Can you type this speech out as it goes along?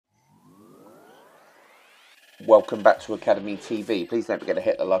Welcome back to Academy TV. Please don't forget to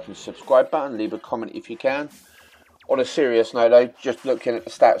hit the like and subscribe button. Leave a comment if you can. On a serious note though, just looking at the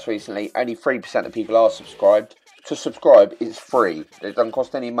stats recently, only 3% of people are subscribed. To subscribe, it's free. It doesn't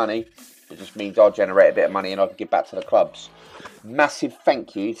cost any money. It just means I'll generate a bit of money and I can give back to the clubs. Massive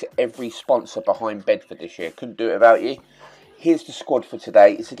thank you to every sponsor behind Bedford this year. Couldn't do it without you. Here's the squad for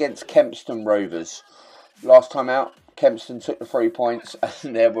today. It's against Kempston Rovers. Last time out, Kempston took the 3 points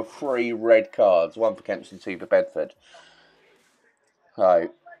and there were 3 red cards. 1 for Kempston, 2 for Bedford. So,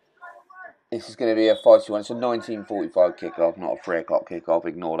 this is going to be a feisty one. It's a 19:45 kick-off, not a 3 o'clock kick-off.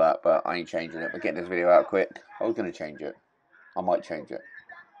 Ignore that, but I ain't changing it. We're getting this video out quick. I was going to change it. I might change it.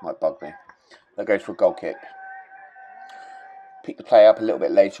 Might bug me. That goes for a goal kick. Pick the play up a little bit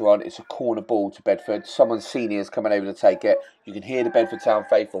later on. It's a corner ball to Bedford. Someone senior is coming over to take it. You can hear the Bedford Town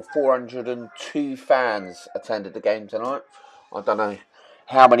faithful. 402 fans attended the game tonight. I don't know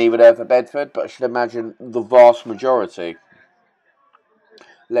how many were there for Bedford, but I should imagine the vast majority.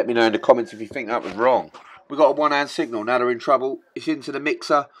 Let me know in the comments if you think that was wrong. We got a one-hand signal. Now they're in trouble. It's into the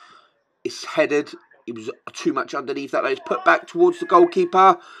mixer. It's headed. It was too much underneath that. It's put back towards the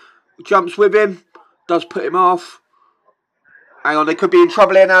goalkeeper. Jumps with him. Does put him off. Hang on, they could be in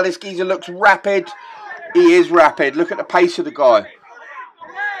trouble here now. This geezer looks rapid. He is rapid. Look at the pace of the guy.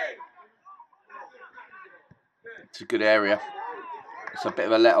 It's a good area. It's a bit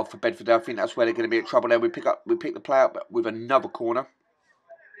of a let-off for Bedford. I think that's where they're going to be in trouble there. We pick the play up with another corner.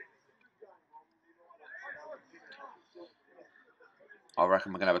 I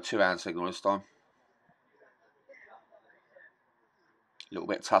reckon we're going to have a two-hand signal this time. A little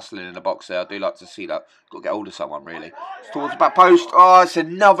bit tussling in the box there. I do like to see that. Got to get hold of someone, really. It's towards the back post. Oh, it's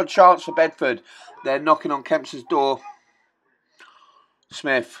another chance for Bedford. They're knocking on Kempston's door.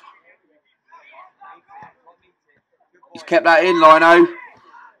 Smith. He's kept that in, Lino.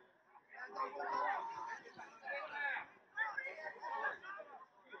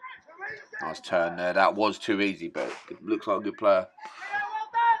 Nice turn there. That was too easy, but it looks like a good player.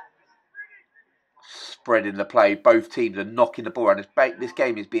 Spreading the play. Both teams are knocking the ball around. This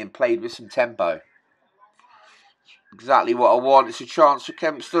game is being played with some tempo. Exactly what I want. It's a chance for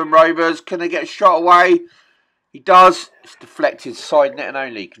Kempston Rovers. Can they get a shot away? He does. It's deflected. Side net and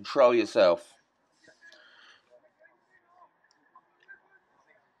only. Control yourself.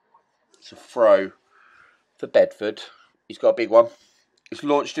 It's a throw for Bedford. He's got a big one. It's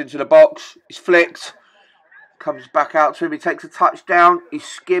launched into the box. It's flicked. Comes back out to him. He takes a touchdown. He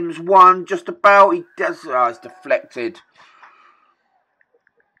skims one just about. He does. Oh, it's deflected.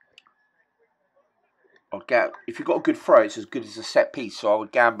 If you've got a good throw, it's as good as a set piece. So I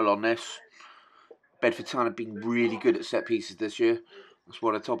would gamble on this. Bedford Town have been really good at set pieces this year. That's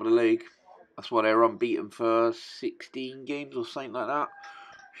why they're top of the league. That's why they're unbeaten for 16 games or something like that.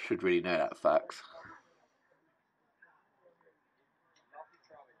 Should really know that fact.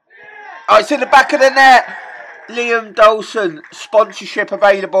 Oh, it's in the back of the net. Liam Dawson, sponsorship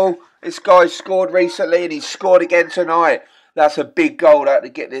available. This guy's scored recently and he's scored again tonight. That's a big goal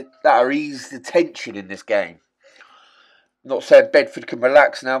that'll ease the tension in this game. Not saying Bedford can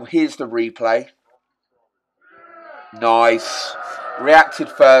relax now. Here's the replay. Nice. Reacted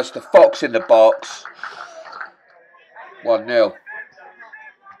first. The Fox in the box. 1-0.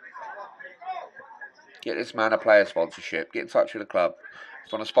 Get this man a player sponsorship. Get in touch with the club.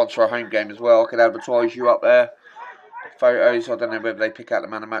 If you want to sponsor a home game as well, I could advertise you up there. Photos, I don't know whether they pick out the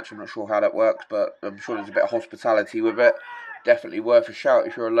man of match. I'm not sure how that works, but I'm sure there's a bit of hospitality with it. Definitely worth a shout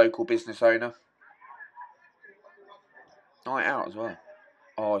if you're a local business owner. Night out as well.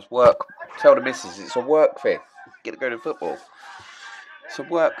 Oh, it's work. Tell the missus it's a work thing. Get to go to football. It's a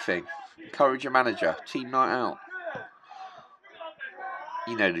work thing. Encourage your manager. Team night out.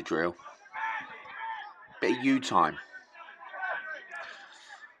 You know the drill. Bit of you time.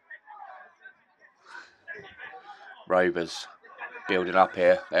 Rovers building up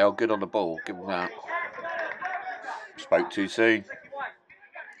here. They are good on the ball. Give them that. Spoke too soon.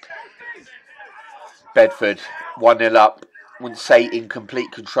 Bedford 1-0 up. Wouldn't say in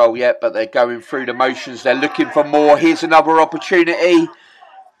complete control yet, but they're going through the motions. They're looking for more. Here's another opportunity.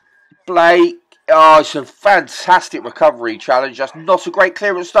 Blake. Oh, it's a fantastic recovery challenge. That's not a great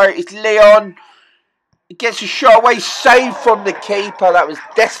clearance though. It's Leon. He gets a shot away. Saved from the keeper. That was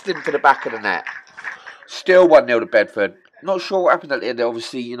destined for the back of the net. Still 1-0 to Bedford. Not sure what happened at the end.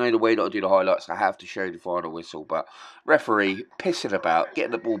 Obviously, you know the way that I do the highlights. I have to show the final whistle. But referee pissing about,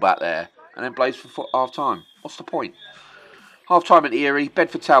 getting the ball back there. And then blows for half-time. What's the point? Half-time at the Erie.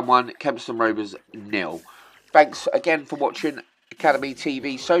 Bedford Town 1. Kempston Rovers 0. Thanks again for watching Academy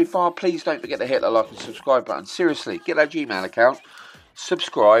TV so far. Please don't forget to hit the like and subscribe button. Seriously, get that Gmail account.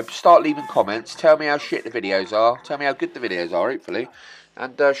 subscribe, start leaving comments, tell me how shit the videos are, tell me how good the videos are, hopefully,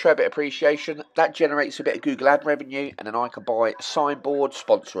 and show a bit of appreciation. That generates a bit of Google ad revenue, and then I can buy a signboard,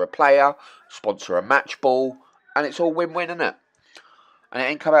 sponsor a player, sponsor a match ball, and it's all win-win, isn't it? And it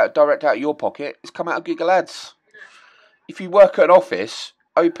ain't come out direct out of your pocket, it's come out of Google ads. If you work at an office,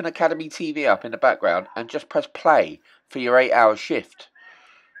 open Academy TV up in the background and just press play for your 8-hour shift.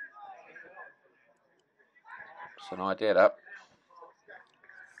 It's an idea, that.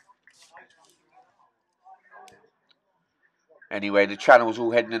 Anyway, the channel's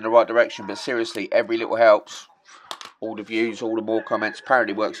all heading in the right direction, but seriously, every little helps. All the views, all the more comments.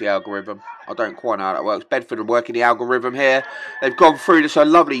 Apparently works the algorithm. I don't quite know how that works. Bedford are working the algorithm here. They've gone through this. So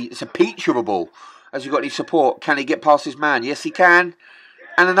lovely. It's a peach of a ball. Has he got any support? Can he get past his man? Yes, he can.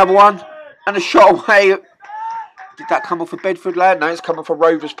 And another one. And a shot away. Did that come off a Bedford lad? No, it's coming from a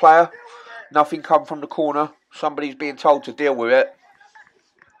Rovers player. Nothing come from the corner. Somebody's being told to deal with it.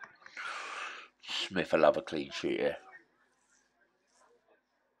 Smith will love a clean sheet here.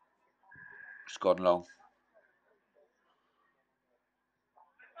 It's gone long.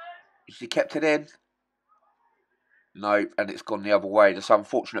 Has he kept it in? No, and it's gone the other way. That's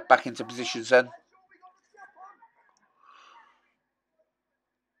unfortunate. Back into positions then.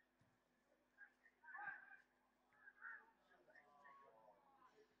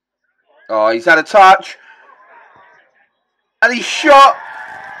 Oh, he's had a touch. And he's shot.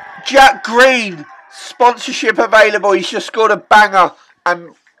 Jack Green. Sponsorship available. He's just scored a banger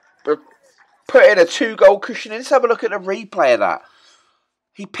and put in a 2-goal cushion. Let's have a look at the replay of that.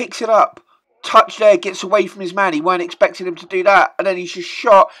 He picks it up. Touch there, gets away from his man. He weren't expecting him to do that. And then he's just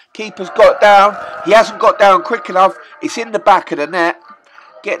shot. Keeper's got down. He hasn't got down quick enough. It's in the back of the net.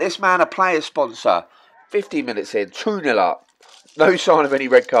 Get this man a player sponsor. 15 minutes in, 2-0 up. No sign of any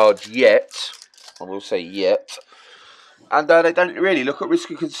red cards yet. I will say yet. And they don't really look at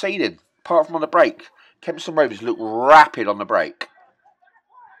risk of conceding, apart from on the break. Kempston Rovers look rapid on the break.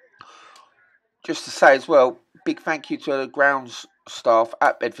 Just to say as well, big thank you to the grounds staff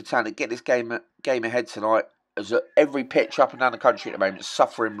at Bedford Town to get this game ahead tonight. As every pitch up and down the country at the moment is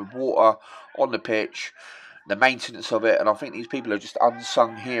suffering with water on the pitch, the maintenance of it, and I think these people are just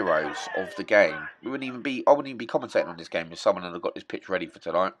unsung heroes of the game. I wouldn't even be commentating on this game if someone had got this pitch ready for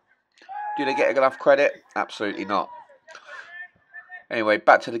tonight. Do they get enough credit? Absolutely not. Anyway,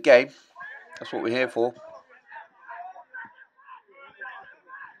 back to the game. That's what we're here for.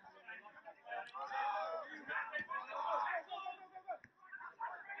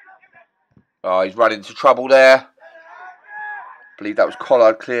 Oh, he's run into trouble there. I believe that was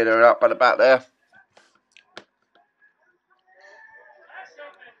Collard cleared her up at the back there.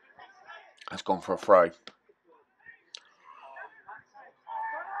 That's gone for a throw.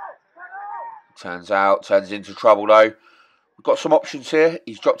 Turns into trouble though. We've got some options here.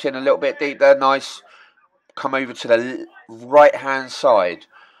 He's dropped in a little bit deep there. Nice. Come over to the right-hand side.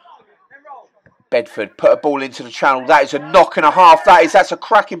 Bedford put a ball into the channel. That is a knock and a half. That's a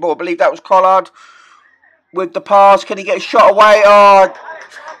cracking ball. I believe that was Collard with the pass. Can he get a shot away? Oh,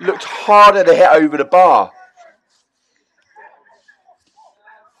 looked harder to hit over the bar.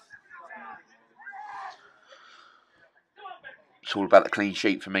 It's all about the clean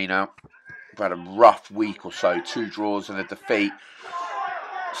sheet for me now. We've had a rough week or so. 2 draws and a defeat.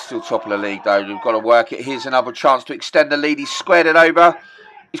 Still top of the league though. We've got to work it. Here's another chance to extend the lead. He's squared it over.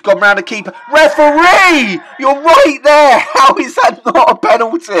 He's gone round the keeper. Referee! You're right there. How is that not a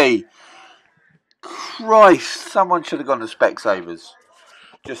penalty? Christ. Someone should have gone to Specsavers.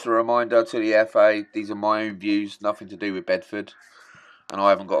 Just a reminder to the FA. These are my own views. Nothing to do with Bedford. And I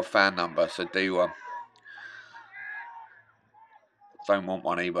haven't got a fan number. So do one. Don't want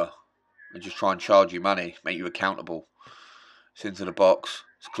one either. They just try and charge you money. Make you accountable. It's into the box.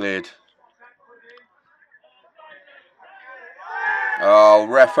 It's cleared. Oh,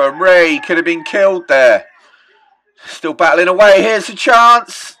 referee. Could have been killed there. Still battling away. Here's a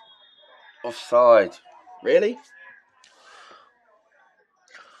chance. Offside. Really?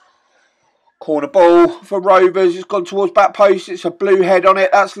 Corner ball for Rovers. It's gone towards back post. It's a blue head on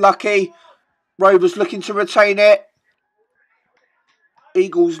it. That's lucky. Rovers looking to retain it.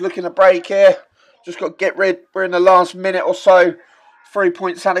 Eagles looking to break here. Just got to get rid. We're in the last minute or so. 3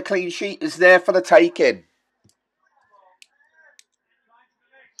 points and a clean sheet is there for the taking.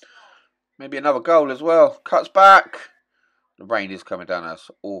 Maybe another goal as well. Cuts back. The rain is coming down.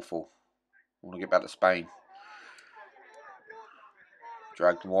 That's awful. I want to get back to Spain.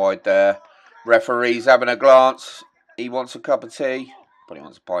 Dragged wide there. Referee's having a glance. He wants a cup of tea. But he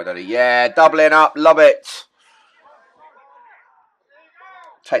wants a pie, doesn't he? Yeah, doubling up. Love it.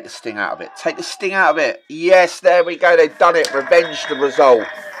 Take the sting out of it. Take the sting out of it. Yes, there we go. They've done it. Revenge the result.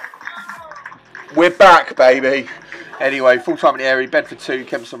 We're back, baby. Anyway, full time in the area. Bedford 2,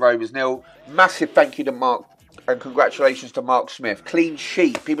 Kempston Rovers 0. Massive thank you to Mark and congratulations to Mark Smith. Clean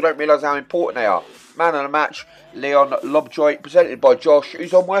sheet. People don't realise how important they are. Man of the match, Leon Lobjoy, presented by Josh,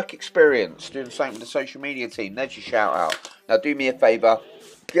 who's on work experience, doing the same with the social media team. There's your shout out. Now do me a favour.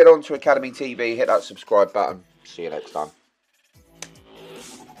 Get on to Academy TV. Hit that subscribe button. See you next time.